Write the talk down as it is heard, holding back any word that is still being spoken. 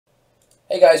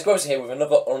Hey guys, Grover here with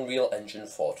another Unreal Engine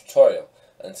 4 tutorial,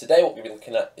 and today what we're going to be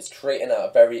looking at is creating our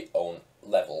very own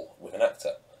level with an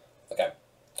actor. Okay,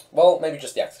 well maybe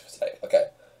just the actor for today. Okay,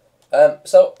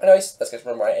 so anyways, let's get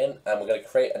right in, and we're going to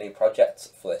create a new project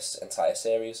for this entire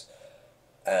series,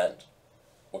 and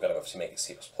we're going to obviously make it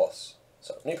C++.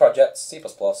 So new project, C++,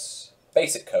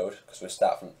 basic code, because we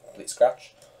start from complete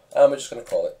scratch, and we're just going to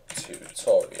call it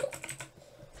tutorial.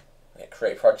 Okay,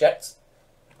 create project.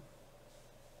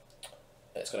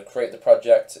 It's going to create the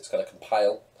project, it's going to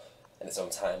compile in its own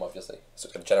time, obviously, so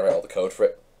it's going to generate all the code for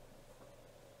it.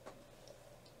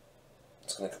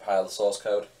 It's going to compile the source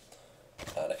code,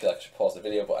 and I feel like I should pause the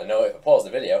video, but I know if I pause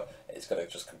the video, it's going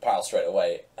to just compile straight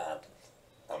away, and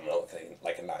I'm not looking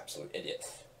like an absolute idiot.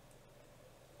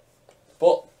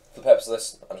 But, for the purpose of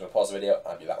this, I'm just going to pause the video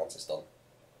and be back once it's done.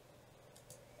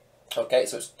 Okay,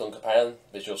 so it's done compiling,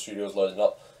 Visual Studio is loading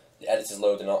up, the editor's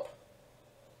loading up,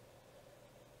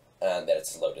 and then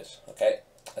it's loaded. Okay,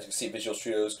 as you can see, Visual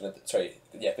Studio is going to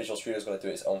do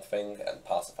its own thing and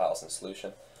pass the files in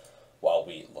solution while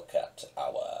we look at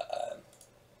our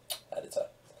editor.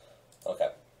 Okay,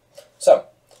 so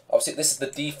obviously this is the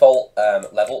default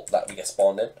level that we get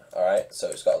spawned in. All right, so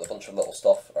it's got a bunch of little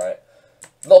stuff. All right,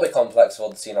 a little bit complex with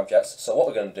all the scene objects. So what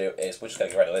we're going to do is we're just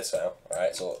going to get rid of this now. All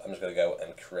right, so I'm just going to go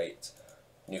and create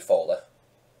a new folder.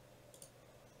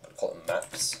 We'll call it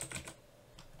maps.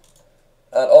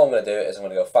 And all I'm going to do is I'm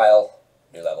going to go File,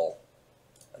 New Level,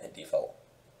 and hit Default.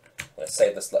 I'm going to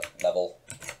save this level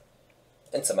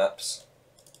into Maps.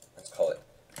 Let's call it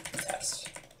Test.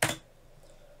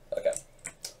 Okay.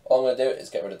 All I'm going to do is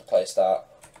get rid of the play start,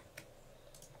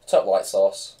 turn up the light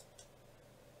source,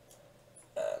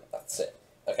 and that's it.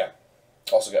 Okay.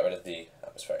 Also get rid of the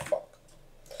atmospheric fog.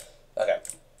 Okay.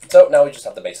 So now we just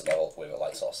have the basic level with a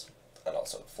light source, and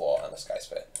also the floor and the sky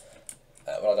sphere.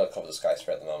 We're not going to cover the sky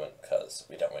sphere at the moment because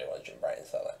we don't really want to jump right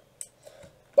into that.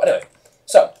 But anyway,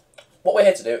 so what we're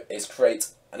here to do is create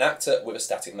an actor with a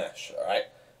static mesh, alright?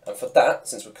 And for that,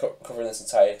 since we're covering this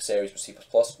entire series with C++,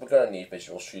 we're going to need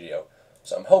Visual Studio.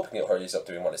 So I'm hoping it hurries up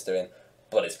doing what it's doing,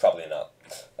 but it's probably not.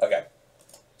 Okay,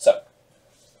 so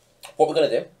what we're going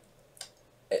to do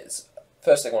is,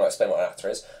 first thing I want to explain what an actor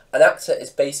is. An actor is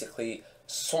basically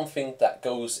something that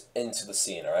goes into the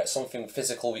scene, alright? Something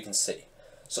physical we can see.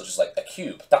 Such as like a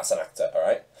cube, that's an actor,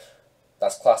 alright?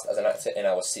 That's classed as an actor in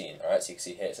our scene, alright? So you can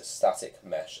see here it's a static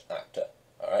mesh actor,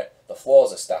 alright? The floor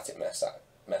is a static mesh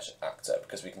actor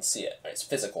because we can see it, right? It's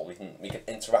physical, we can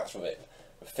interact with it,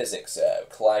 with physics,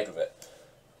 collide with it,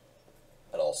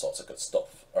 and all sorts of good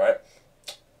stuff, alright?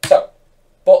 So,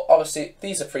 but obviously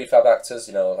these are prefab actors,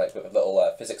 you know, like with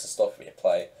little physics and stuff we can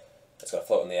play. It's going to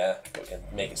float in the air, but we can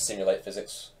make it simulate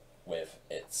physics with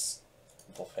its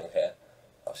little thing here.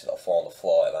 Obviously that'll fall on the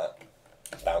floor like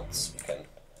that, bounce, we can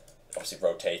obviously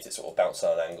rotate it so it will bounce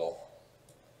on an angle,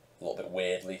 a little bit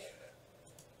weirdly,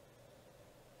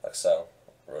 like so,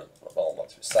 roll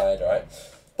onto the side, alright?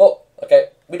 But, okay,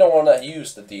 we don't want to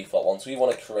use the default ones, we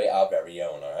want to create our very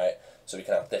own, alright? So we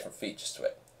can have different features to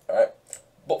it, alright?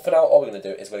 But for now, all we're going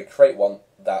to do is we're going to create one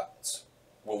that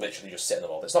will literally just sit in the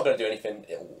world. It's not going to do anything,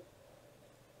 it will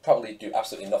probably do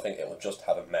absolutely nothing, it will just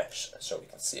have a mesh so we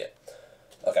can see it.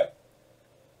 Okay.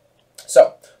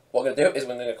 So, what we're going to do is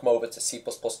we're going to come over to C++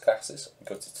 classes,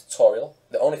 go to tutorial.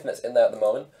 The only thing that's in there at the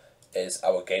moment is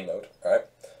our game mode, alright?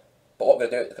 But what we're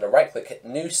going to do is we're going to right click, hit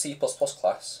new C++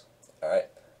 class, alright?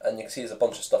 And you can see there's a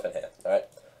bunch of stuff in here, alright?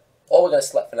 All we're going to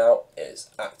select for now is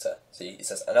actor. See, it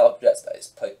says an object that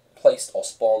is placed or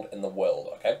spawned in the world,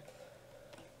 okay?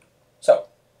 So,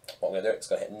 what we're going to do is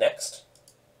going to hit next.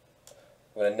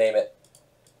 We're going to name it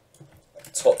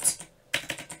tut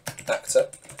actor,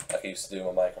 like I used to do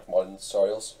in my Minecraft modding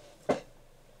tutorials.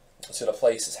 It's going to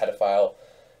place this header file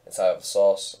inside of the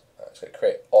source. It's going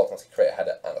to automatically create a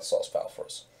header and a source file for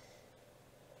us.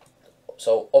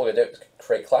 So all we're going to do is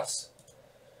create class.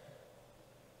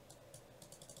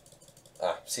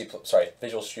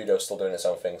 Visual Studio is still doing its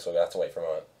own thing, so we're going to have to wait for a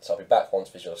moment. So I'll be back once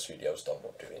Visual Studio is done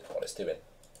doing what it's doing.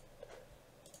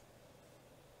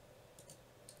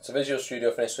 So Visual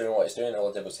Studio finished doing what it's doing, all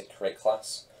I did was hit create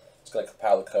class. It's going to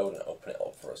compile the code and open it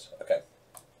up for us. Okay.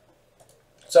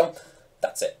 So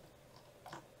that's it.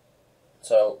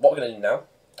 So what we're going to do now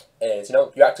is, you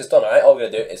know, your actor's done, alright? All we're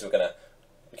going to do is we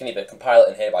can either compile it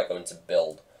in here by going to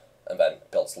build and then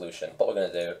build solution. What we're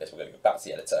going to do is we're going to go back to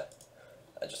the editor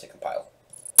and just hit compile.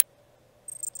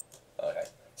 Okay.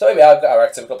 So here we are, we've got our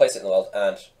actor, we're going to place it in the world,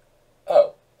 and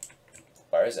oh,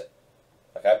 where is it?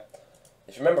 Okay.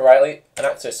 If you remember rightly, an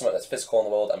actor is something that's physical in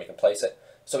the world and we can place it.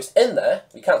 So it's in there,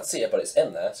 we can't see it, but it's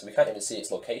in there, so we can't even see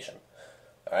its location.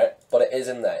 Alright, but it is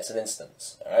in there, it's an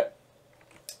instance. Alright.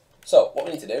 So what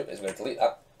we need to do is we're going to delete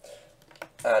that,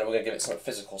 and we're going to give it something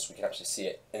physical so we can actually see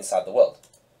it inside the world.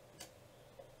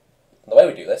 And the way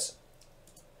we do this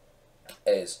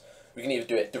is we can either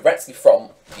do it directly from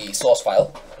the source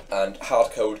file and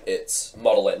hard code its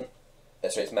model in,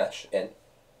 so its mesh in.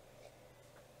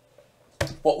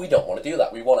 But we don't want to do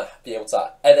that. We want to be able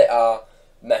to edit our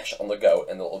mesh on the go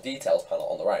in the little details panel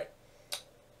on the right.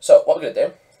 So what we're going to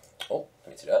do, let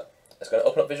me do that. It's going to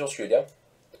open up Visual Studio.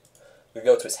 We're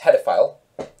going to go to its header file,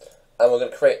 and we're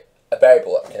going to create a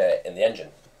variable that we can edit in the engine.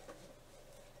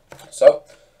 So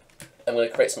I'm going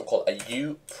to create something called a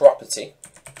U property,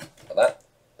 like that.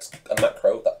 It's a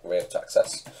macro that we're able to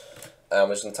access, and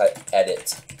we're just going to type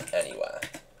edit anywhere.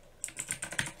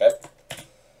 Okay,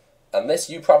 and this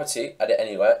U property edit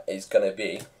anywhere is going to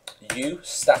be U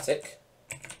static.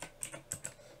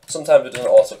 Sometimes it doesn't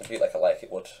also complete like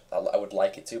it would. I would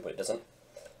like it to, but it doesn't.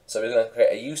 So we're going to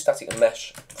create a U static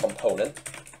mesh component.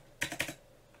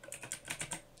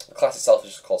 The class itself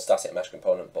is just called static mesh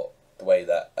component, but the way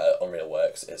that Unreal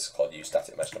works is called U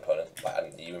static mesh component by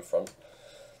adding the U in front.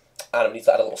 And we need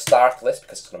to add a little star to this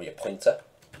because it's going to be a pointer.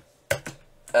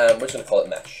 And we're just going to call it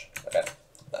mesh. Okay,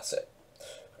 that's it.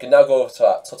 We can now go over to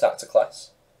our tut actor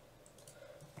class.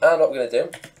 And what we're going to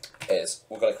do is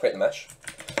we're going to create the mesh.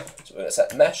 So we're going to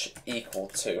set mesh equal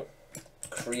to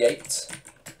create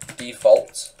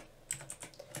default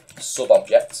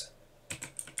subobject.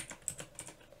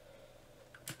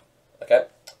 Okay,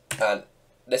 and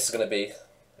this is going to be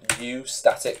U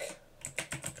static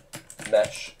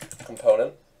mesh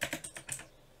component,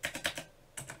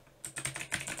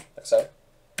 like so.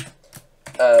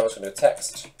 And we're just going to do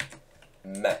text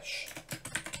mesh.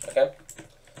 Okay,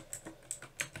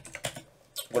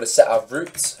 we're going to set our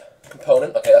root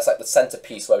component. Okay, that's like the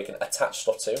centerpiece where we can attach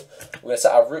stuff to. We're going to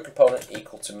set our root component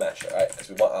equal to mesh, right? Because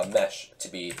we want our mesh to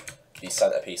be the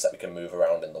centerpiece that we can move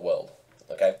around in the world.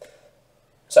 Okay,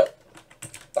 so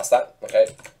that's that. Okay,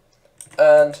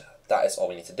 and that is all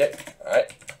we need to do. All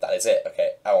right, that is it.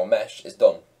 Okay, our mesh is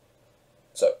done.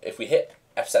 So if we hit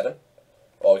F7,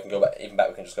 or we can go back, even better,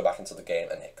 we can just go back into the game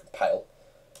and hit compile.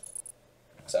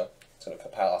 So it's going to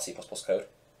compile our C++ code.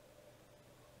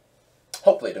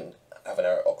 Hopefully it doesn't have an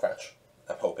error or crash.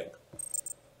 I'm hoping.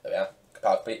 There we are.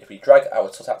 Compile complete. If we drag our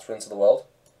tut actor into the world,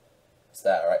 it's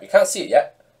there. Right? We can't see it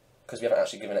yet because we haven't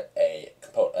actually given it a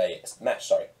mesh.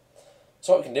 Sorry.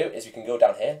 So what we can do is we can go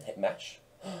down here and hit mesh,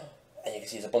 and you can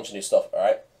see there's a bunch of new stuff. All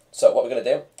right. So what we're going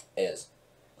to do is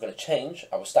we're going to change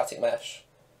our static mesh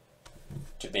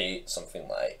to be something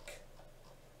like,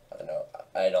 I don't know.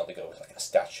 I normally go with like a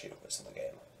statue that's in the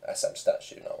game. SM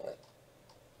statue normally.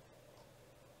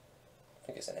 I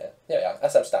think it's in here. Yeah,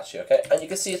 SM statue, okay? And you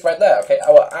can see it's right there, okay?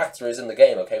 Our actor is in the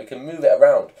game, okay? We can move it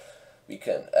around. We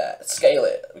can scale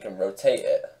it. We can rotate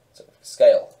it. So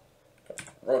scale.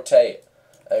 Rotate.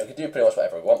 We can do pretty much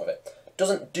whatever we want with it. It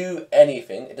doesn't do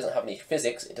anything. It doesn't have any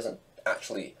physics. It doesn't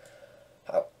actually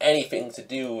have anything to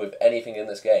do with anything in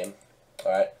this game,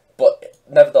 alright? But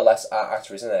nevertheless, our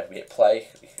actor is in there. If we hit play,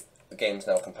 the game's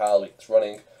now compiled, it's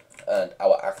running, and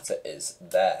our actor is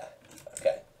there,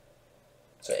 okay?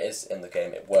 So it is in the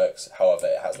game, it works, however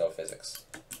it has no physics.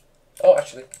 Oh,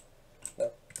 actually,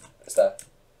 no, it's there.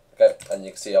 Okay, and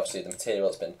you can see obviously the material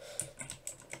that's been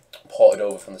ported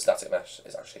over from the static mesh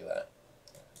is actually there.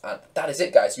 And that is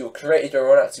it, guys. You've created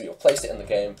your own actor, you've placed it in the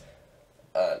game,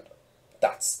 and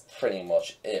that's pretty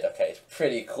much it. Okay, it's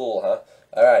pretty cool, huh?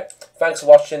 Alright, thanks for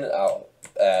watching.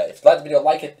 If you like the video,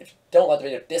 like it. If you don't like the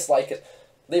video, dislike it.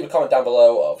 Leave a comment down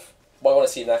below of what you want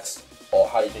to see next, or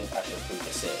how you think I should improve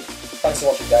this series. Thanks for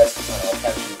watching, guys, and I'll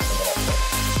catch you in the next one.